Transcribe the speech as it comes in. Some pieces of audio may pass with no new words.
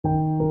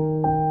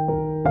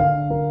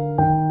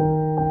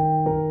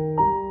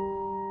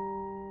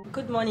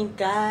morning,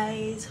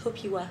 guys.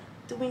 Hope you are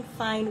doing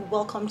fine.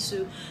 Welcome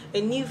to a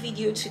new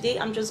video. Today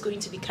I'm just going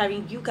to be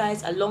carrying you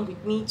guys along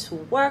with me to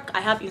work. I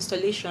have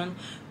installation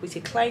with a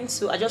client,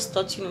 so I just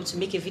thought, to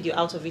make a video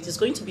out of it. It's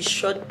going to be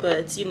short,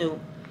 but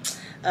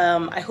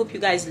I hope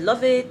you guys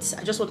love it.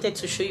 I just wanted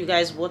to show you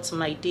guys what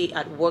my day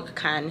at work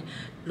can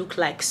look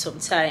like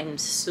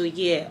sometimes. So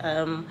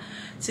yeah,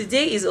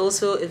 today is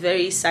also a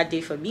very sad day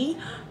for me.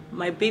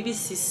 My baby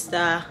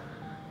sister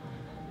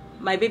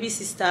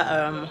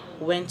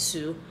went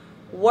to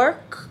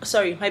work.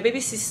 Sorry, my baby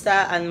sister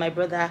and my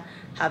brother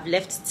have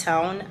left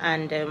town,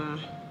 and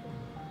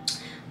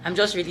I'm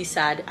just really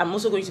sad. I'm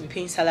also going to be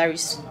paying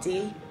salaries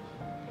today.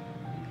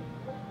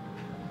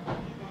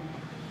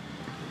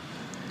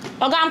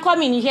 Okay, I'm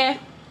coming here.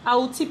 I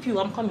will tip you.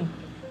 I'm coming.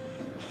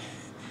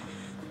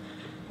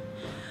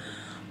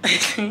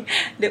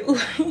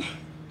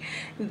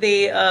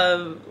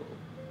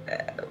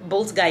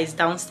 Both guys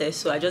downstairs,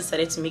 so I just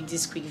decided to make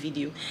this quick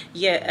video.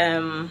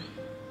 Yeah,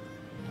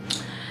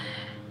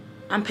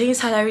 I'm paying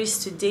salaries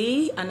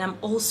today, and I'm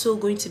also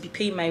going to be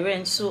paying my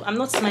rent. So I'm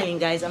not smiling,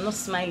 guys. I'm not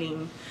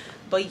smiling,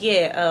 but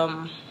yeah,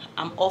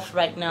 I'm off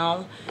right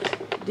now.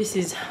 This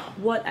is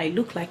what I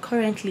look like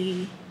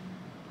currently.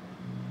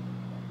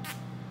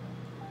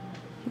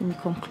 Let me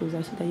come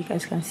closer so that you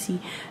guys can see.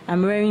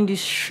 I'm wearing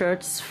these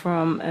shirts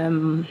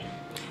from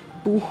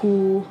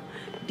Boohoo.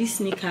 These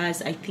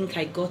sneakers I think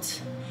I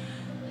got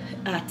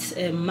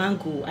at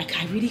Mango. I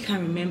really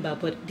can't remember,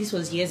 but this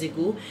was years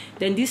ago.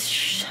 Then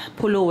this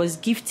polo was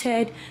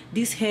gifted.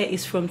 This hair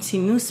is from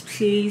Tinu's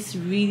place.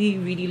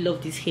 Really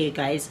love this hair,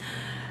 guys.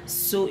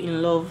 So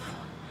in love.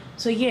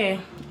 So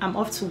yeah, I'm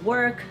off to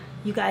work.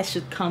 You guys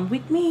should come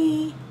with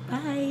me.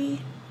 Bye.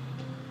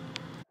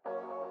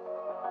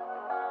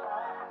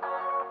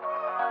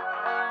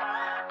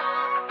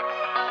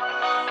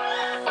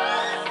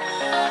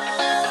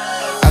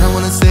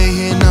 Stay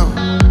here, no,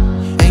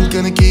 ain't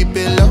gonna keep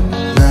it low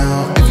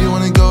now. If you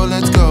wanna go,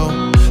 let's go.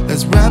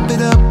 Let's wrap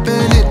it up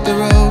and hit the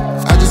road.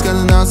 I just got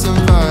an awesome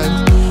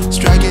vibe,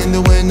 striking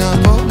the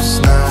winner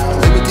post now.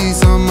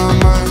 Liberty's on my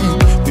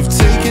mind. We've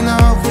taken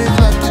off, we've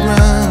left the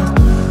ground.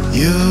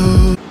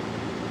 You.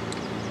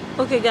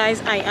 Okay,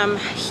 guys, I am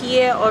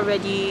here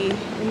already.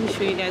 Let me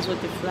show you guys what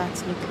the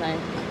flats look like.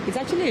 It's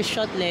actually a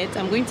shortlet.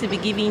 I'm going to be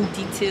giving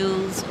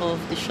details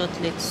of the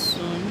shortlet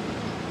soon,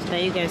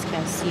 that you guys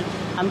can see.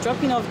 I'm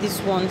dropping off these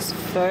ones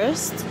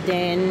first,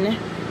 then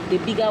the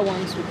bigger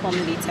ones will come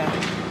later.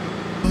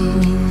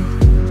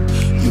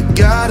 You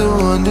gotta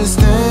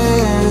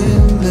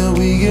understand that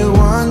we get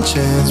one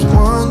chance. You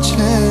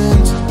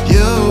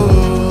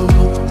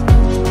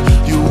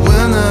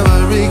will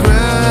never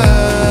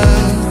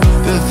regret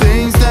the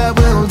things that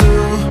we'll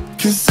do.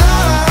 'Cause I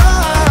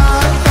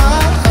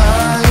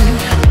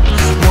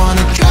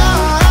wanna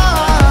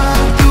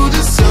drive through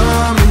the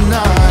summer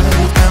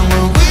night, and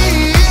when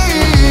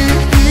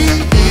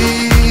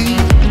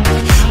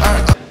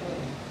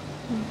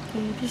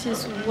this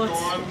is what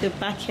the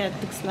backyard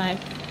looks like.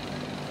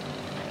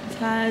 It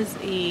has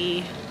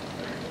a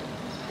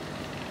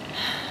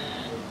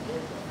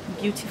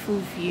beautiful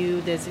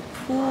view. There's a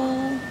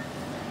pool.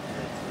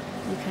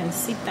 You can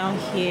sit down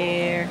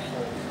here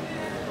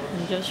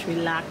and just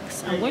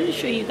relax. I'm going to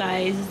show you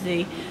guys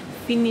the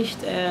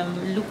finished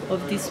look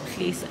of this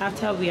place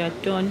after we are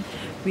done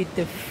with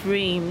the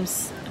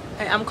frames.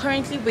 I'm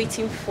currently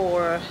waiting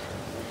for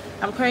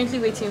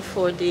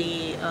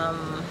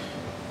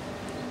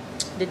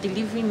the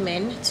delivery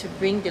men to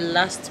bring the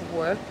last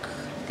work,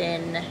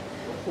 then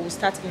we'll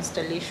start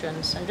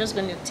installation. So I'm just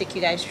going to take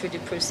you guys through the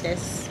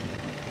process,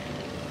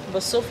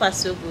 but so far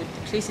so good.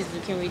 The place is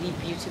looking really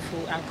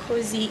beautiful and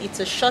cozy.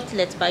 It's a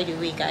shortlet, by the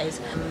way, guys.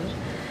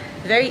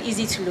 Very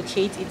easy to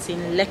locate. It's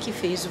in Lekki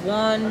phase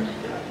 1,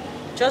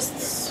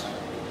 just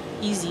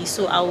easy.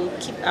 So I'll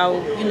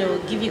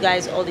give you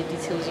guys all the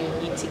details you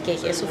need to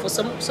get here. So for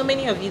so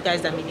many of you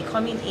guys that may be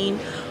coming in,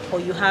 or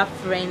you have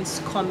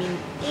friends coming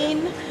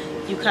in,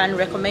 you can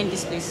recommend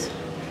this place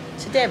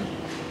to them.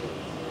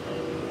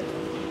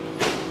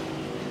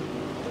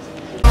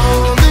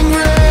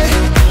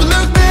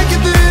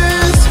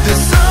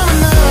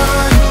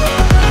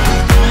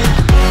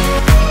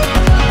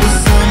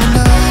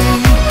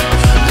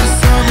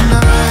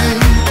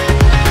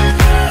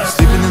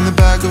 Sleeping in the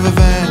back of a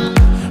van,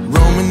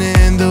 roaming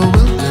in the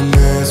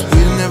wilderness. We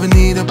don't ever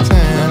need a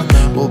plan.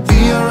 We'll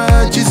be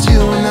alright, just you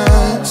and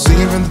I,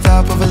 singing from the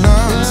top of our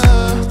lungs.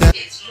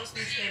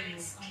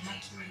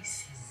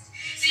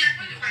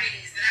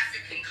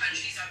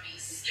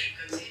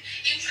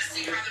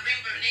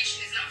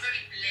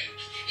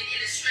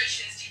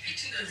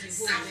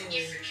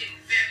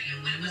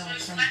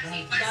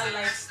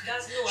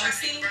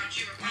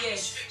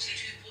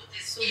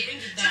 So bring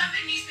it down.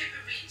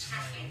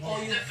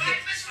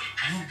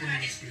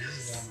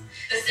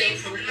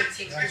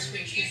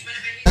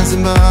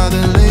 Dancing by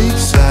the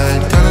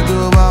lakeside, gonna do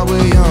it while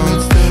we're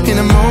young. In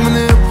a moment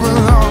it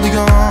will all be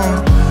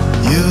gone.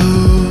 You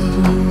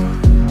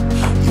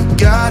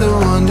gotta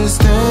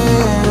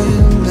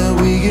understand that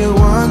we get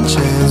one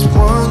chance.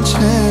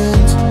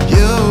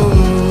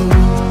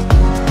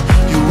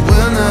 You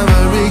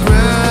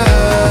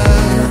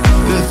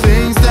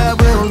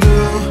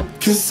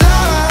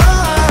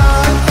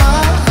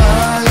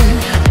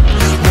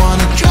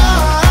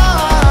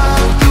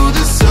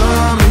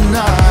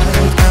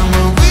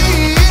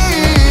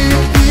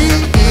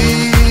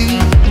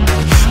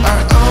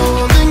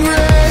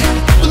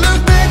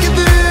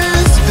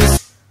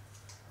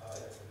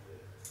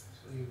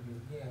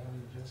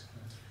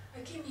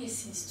here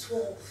since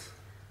 12.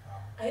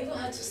 I even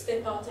had to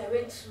step out. I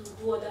went to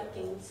do other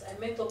things. I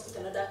met up with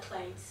another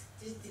client.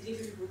 These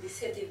delivery people, they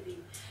said they've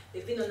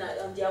been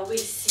on their way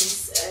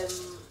since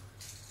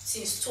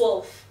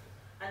 12,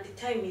 and the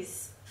time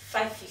is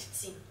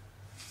 5:15.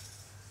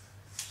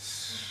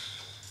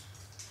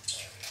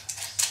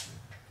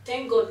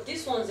 Thank God,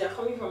 these ones they are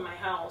coming from my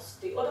house.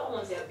 The other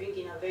ones they are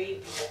bringing are very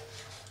big.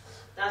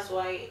 That's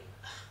why,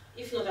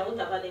 if not, I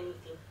wouldn't have had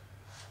anything.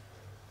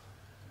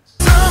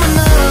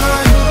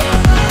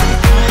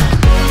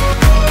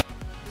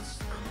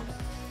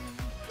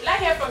 Will I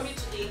hear from you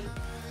today?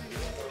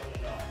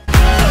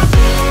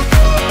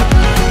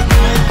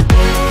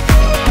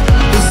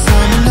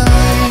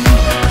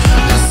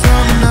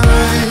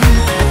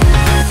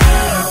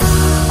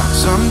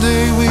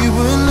 Someday we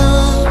will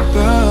look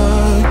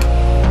back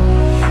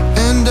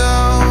and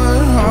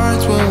our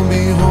hearts will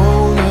be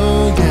whole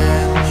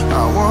again. I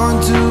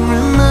want to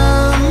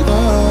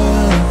remember.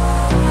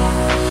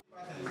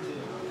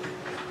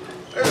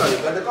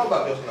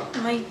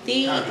 My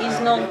day is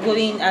not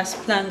going as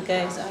planned,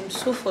 guys. I'm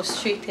so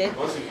frustrated.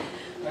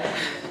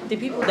 The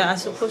people that are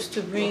supposed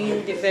to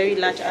bring the very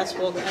large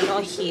artwork are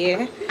not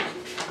here.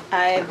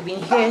 I've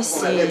been here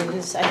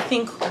since I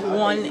think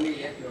 1.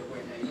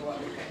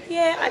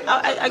 Yeah,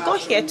 I got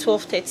here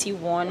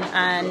 12:31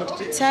 and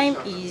the time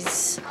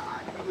is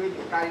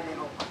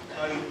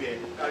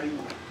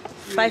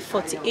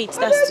 5:48.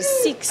 That's to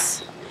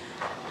 6,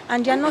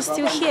 and they're not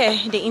still here.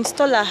 The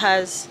installer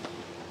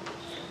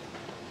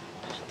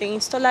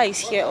is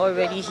here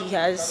already. He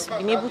has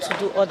been able to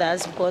do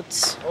others,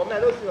 but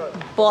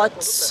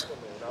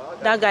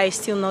that guy is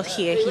still not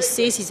here. He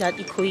says he's at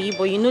Ikoyi,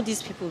 but you know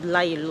these people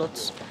lie a lot,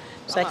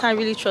 so I can't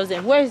really trust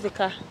them. Where is the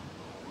car?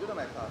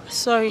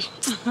 Sorry,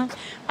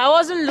 I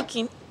wasn't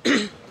looking.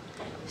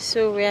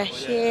 So we are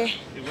here.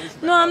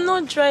 No, I'm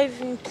not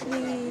driving,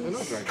 please. You're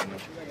not driving,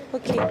 no.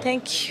 Okay,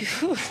 thank you.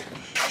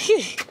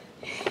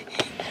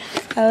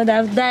 I would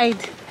have died.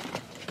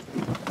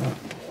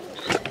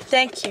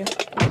 Thank you.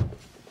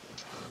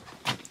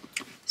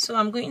 So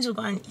I'm going to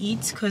go and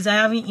eat because I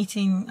haven't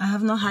eaten. I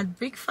have not had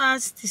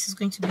breakfast. This is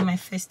going to be my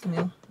first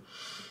meal.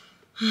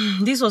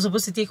 This was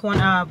supposed to take 1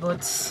 hour,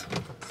 but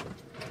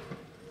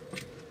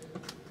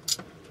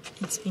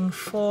it's been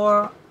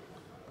 4,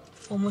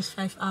 almost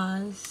 5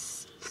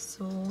 hours.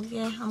 So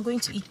yeah, I'm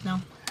going to eat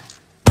now.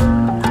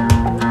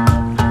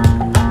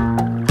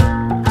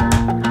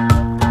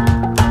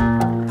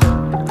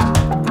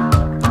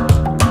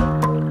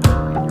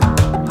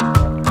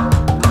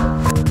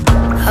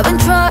 I've been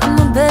trying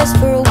my best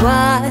for a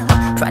while,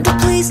 trying to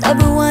please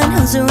everyone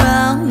who's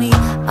around me.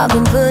 I've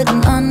been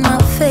putting on my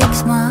fake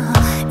smile,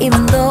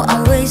 even though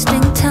I'm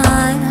wasting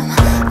time.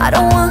 I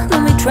don't want to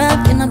be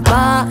trapped in a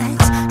box,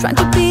 trying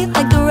to be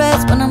like the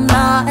rest but I'm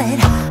not.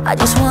 I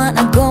just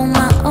wanna go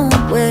my own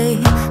way,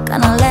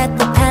 gonna let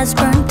the past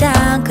burn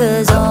down.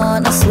 Cause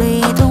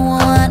honestly, don't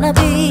wanna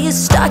be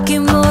stuck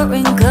in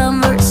boring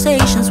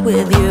conversations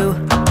with you.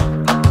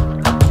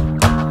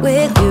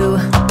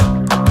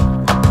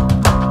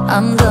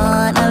 I'm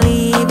gonna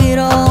leave it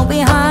all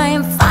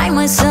behind, find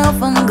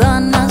myself, I'm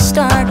gonna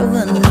start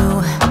over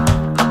new.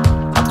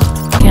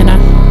 Can I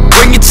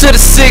bring you to the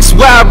 6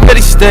 where I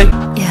really stay?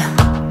 Yeah,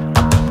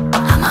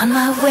 I'm on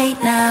my way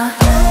now.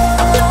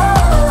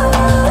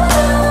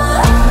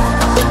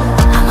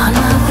 I'm on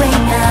my way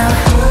now.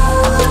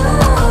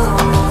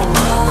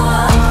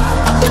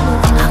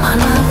 I'm on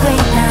my way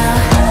now.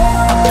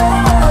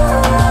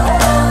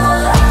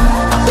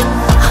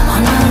 I'm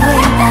on my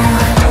way now.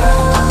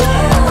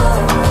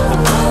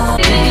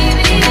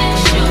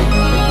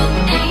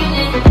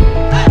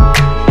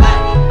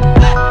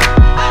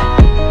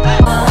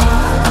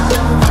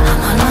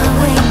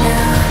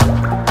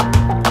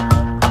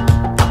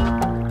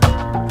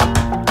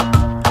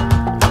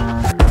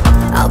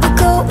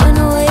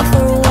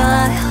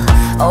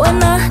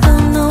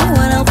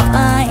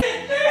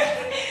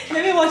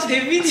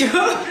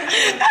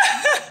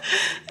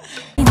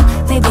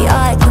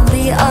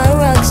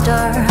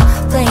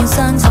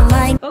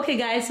 Okay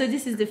guys, so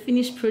this is the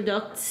finished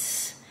product.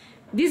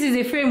 This is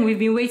the frame we've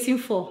been waiting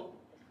for.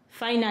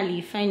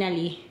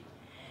 Finally.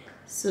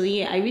 So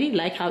yeah, I really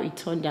like how it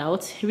turned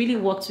out. It really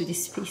worked with the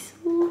space.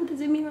 Oh,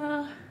 there's a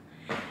mirror.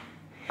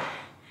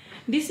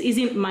 This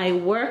isn't my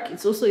work.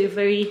 It's also a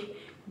very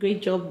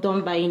great job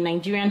done by a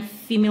Nigerian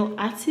female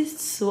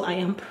artist, so I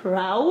am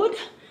proud.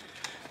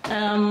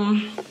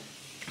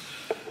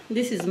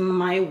 This is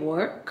my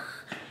work.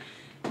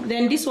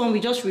 Then this one, we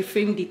just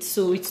reframed it,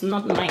 so it's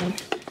not mine.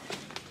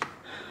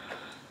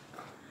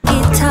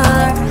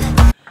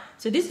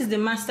 So this is the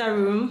master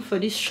room for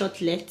this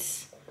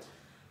shortlet.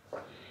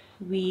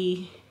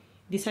 We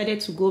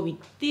decided to go with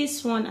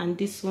this one and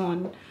this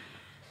one.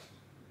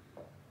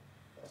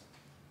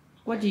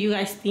 What do you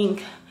guys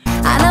think?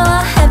 I know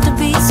I have to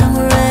be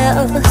somewhere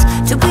else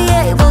to be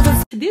able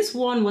to. This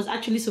one was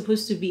actually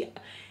supposed to be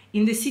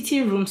in the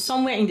sitting room,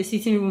 somewhere in the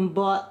sitting room,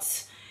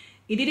 but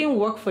it didn't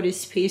work for the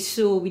space,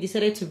 so we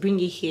decided to bring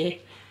it here.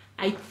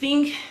 I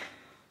think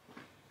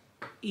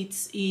it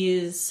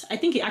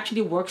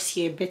actually works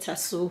here better,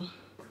 so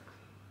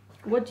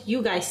what do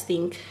you guys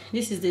think?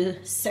 This is the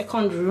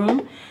second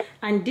room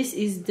and this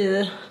is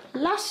the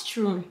last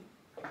room.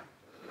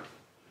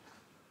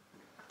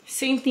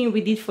 Same thing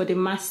we did for the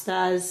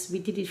masters, we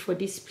did it for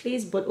this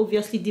place, but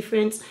obviously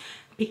different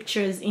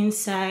pictures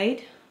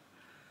inside.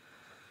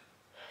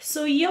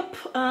 So yep,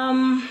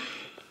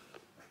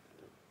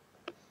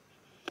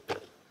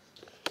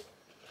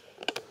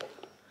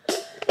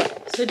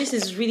 so this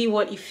is really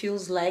what it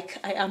feels like.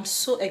 I am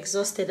so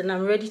exhausted and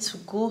I'm ready to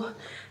go.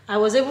 I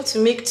was able to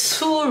make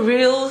 2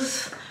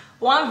 reels,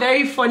 one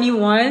very funny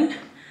one,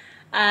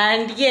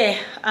 and yeah,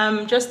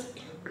 I'm just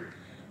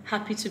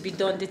happy to be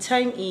done. The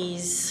time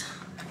is,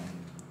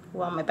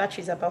 wow, my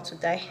battery is about to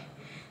die.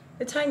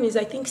 The time is,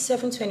 I think,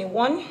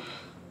 7:21.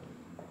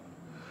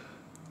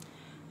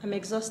 I'm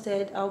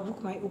exhausted. I'll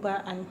book my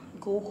Uber and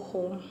go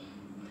home.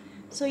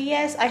 So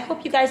yes, I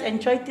hope you guys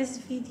enjoyed this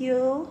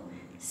video.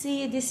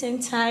 See you the same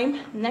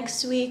time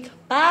next week.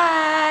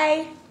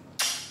 Bye.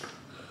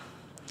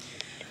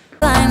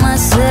 By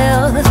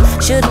myself,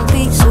 shouldn't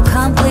be so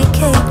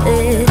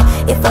complicated.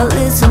 If I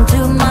listen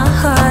to my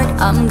heart,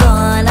 I'm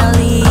gonna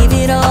leave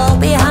it all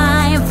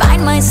behind.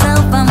 Find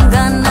myself, I'm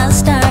gonna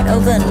start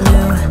over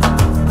new.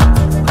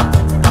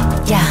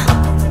 Yeah,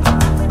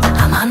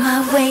 I'm on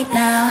my way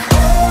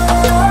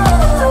now.